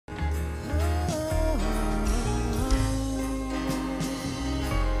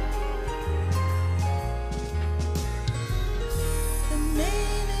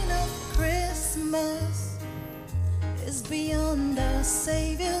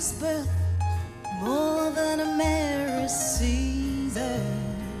Savior's birth, more than a merry season.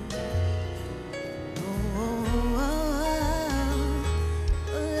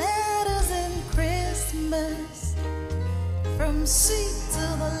 Letters in Christmas, from C to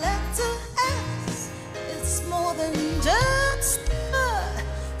the letter S. It's more than just a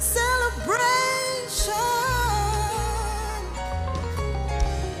celebration.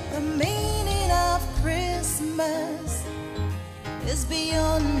 The meaning of Christmas is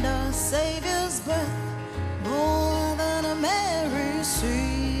beyond our Savior's birth, more than a merry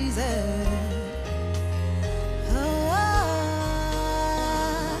season.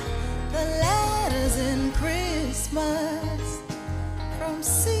 The letters in Christmas, from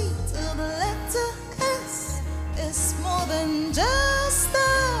C to the letter S, is more than just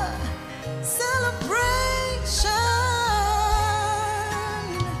a celebration.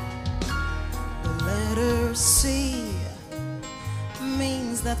 The letter C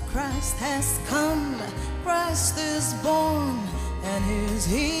means that Christ has come, Christ is born, and He's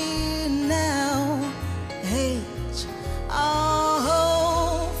here now. H, our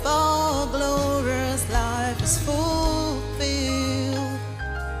hope for glorious life is fulfilled.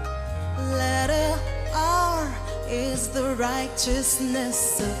 Letter R is the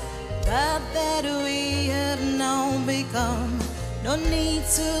righteousness of God that we have now become. No need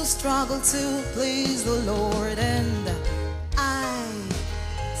to struggle to please the Lord. And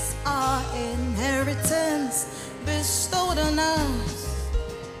our inheritance bestowed on us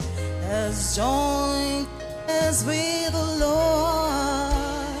as joint as with the Lord.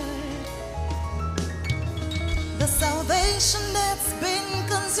 The salvation that's been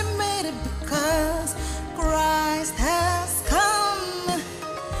consummated because Christ has come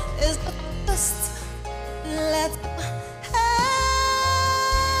is the first. Let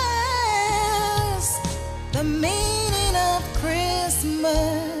the meaning of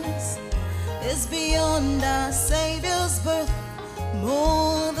Christmas is beyond our Savior's birth,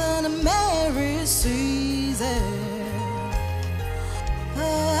 more than a merry season.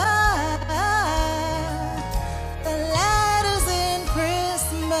 The letters in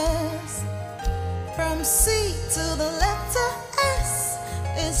Christmas, from C to the letter S,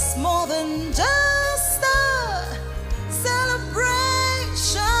 is more than just a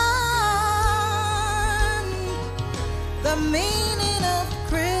celebration. The meaning of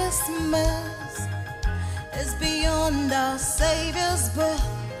Christmas is beyond our Savior's birth,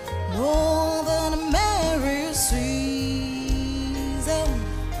 more than a merry season.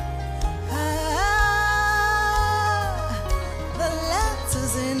 The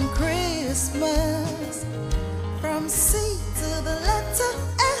letters in Christmas, from C to the letter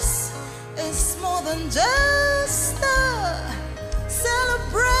S, is more than just a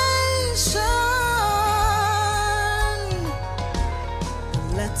celebration.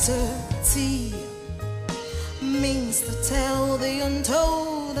 Letter T means to tell the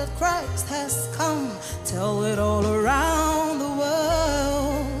untold that Christ has come. Tell it all around the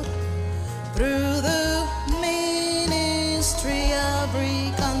world through the ministry of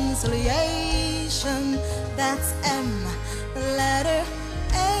reconciliation. That's M. Letter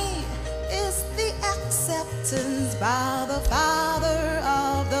A is the acceptance by the Father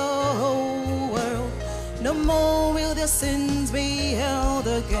of the whole world. No more will their sins be held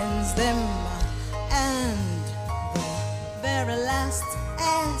against them. And very last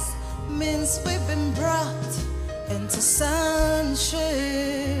S means we've been brought into sonship.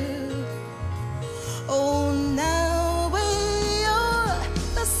 Oh, now